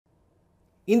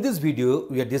In this video,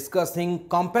 we are discussing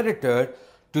comparator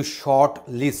to short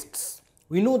lists.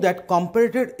 We know that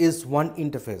comparator is one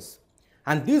interface,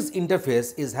 and this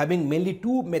interface is having mainly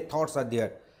two methods are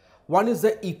there. One is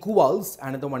the equals,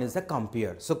 another one is the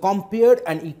compare. So compare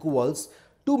and equals,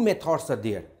 two methods are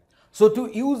there. So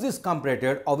to use this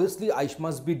comparator, obviously I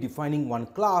must be defining one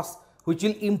class which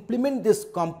will implement this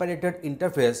comparator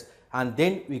interface, and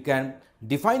then we can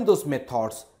define those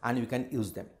methods and we can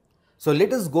use them. So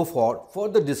let us go for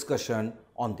further discussion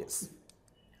on this.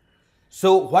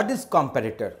 So what is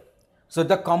comparator? So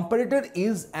the comparator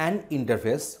is an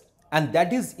interface and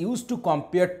that is used to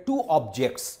compare two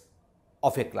objects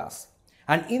of a class.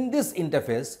 And in this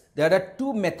interface, there are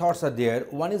two methods are there.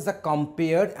 One is the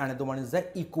compare, another one is the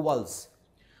equals.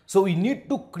 So we need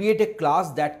to create a class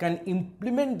that can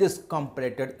implement this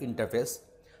comparator interface.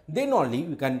 Then only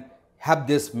we can have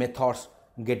these methods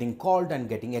getting called and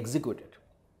getting executed.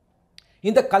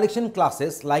 In the collection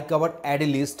classes like our array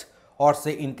list, or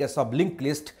say in case of linked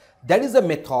list, there is a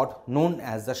method known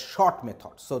as the short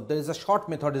method. So there is a short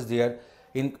method is there.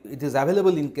 It is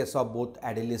available in case of both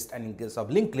array list and in case of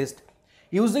linked list.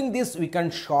 Using this we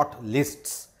can sort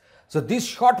lists. So this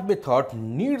short method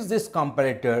needs this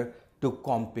comparator to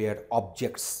compare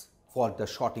objects for the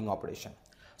sorting operation.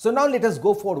 So now let us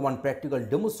go for one practical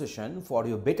demonstration for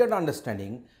your better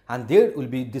understanding, and there we will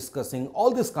be discussing all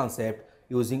this concept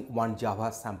using one Java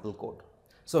sample code.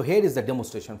 So here is the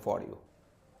demonstration for you.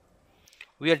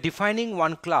 We are defining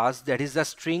one class that is the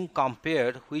string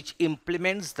compare, which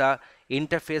implements the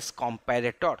interface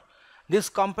comparator. This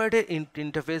comparator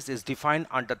interface is defined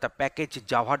under the package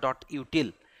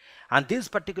java.util, and this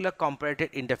particular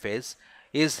comparator interface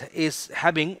is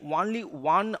having only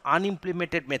one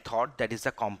unimplemented method, that is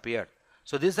the compare.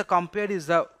 So this the compare is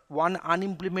the one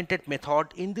unimplemented method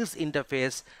in this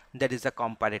interface, that is the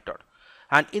comparator.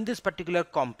 And in this particular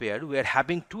compare, we are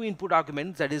having two input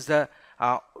arguments, that is the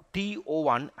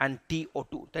TO1 and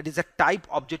TO2, that is a type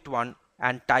object 1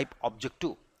 and type object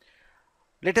 2.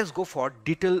 Let us go for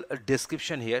detailed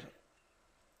description here.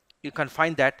 You can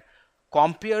find that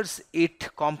compares it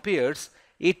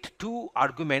two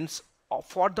arguments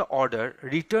for the order,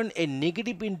 return a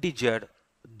negative integer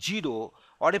 0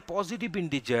 or a positive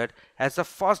integer as the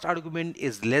first argument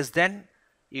is less than,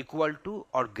 equal to,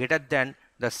 or greater than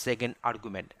the second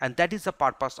argument, and that is the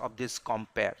purpose of this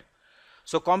compare.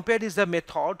 So compare is the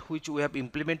method which we have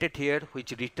implemented here,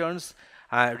 which returns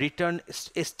return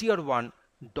str1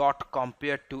 dot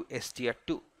compare to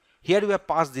str2. Here we have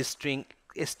passed this string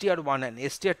str1 and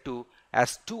str2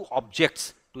 as two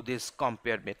objects to this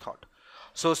compare method.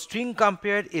 So string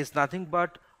compare is nothing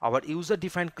but our user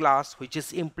defined class which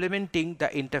is implementing the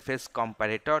interface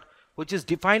comparator, which is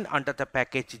defined under the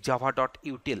package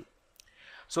java.util.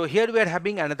 So here we are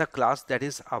having another class, that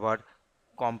is our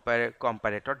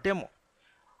comparator demo.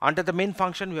 Under the main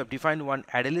function we have defined one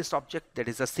array list object, that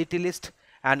is a city list,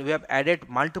 and we have added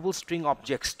multiple string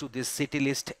objects to this city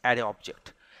list array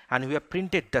object, and we have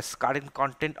printed the current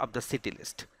content of the city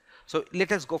list. So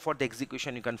let us go for the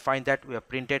execution. You can find that we have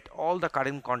printed all the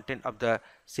current content of the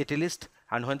city list,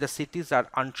 and when the cities are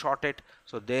unsorted,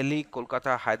 so Delhi,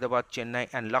 Kolkata, Hyderabad, Chennai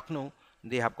and Lucknow,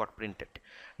 they have got printed.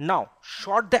 Now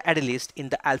sort the array list in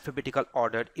the alphabetical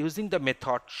order using the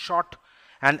method sort,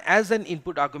 and as an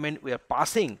input argument we are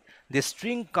passing the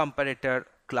string comparator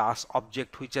class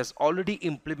object which has already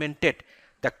implemented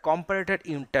the comparator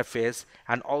interface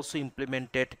and also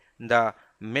implemented the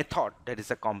method, that is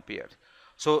a compare.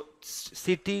 So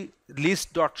city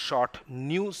list dot sort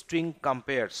new string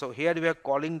compare. So here we are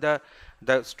calling the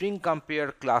string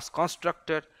compare class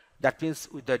constructor. That means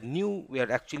with the new we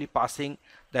are actually passing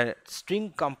the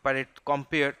string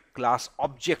compare class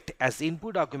object as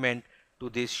input argument to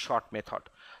this sort method.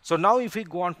 So now if we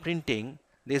go on printing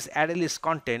this array list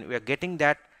content, we are getting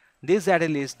that this array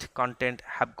list content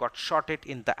have got sorted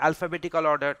in the alphabetical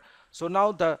order. So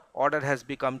now the order has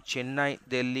become Chennai,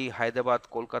 Delhi, Hyderabad,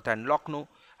 Kolkata and Lucknow,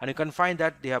 and you can find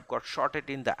that they have got sorted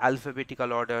in the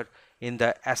alphabetical order in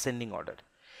the ascending order.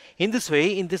 In this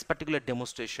way, in this particular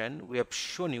demonstration, we have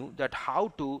shown you that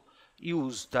how to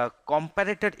use the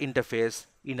comparator interface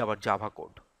in our Java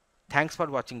code. Thanks for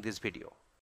watching this video.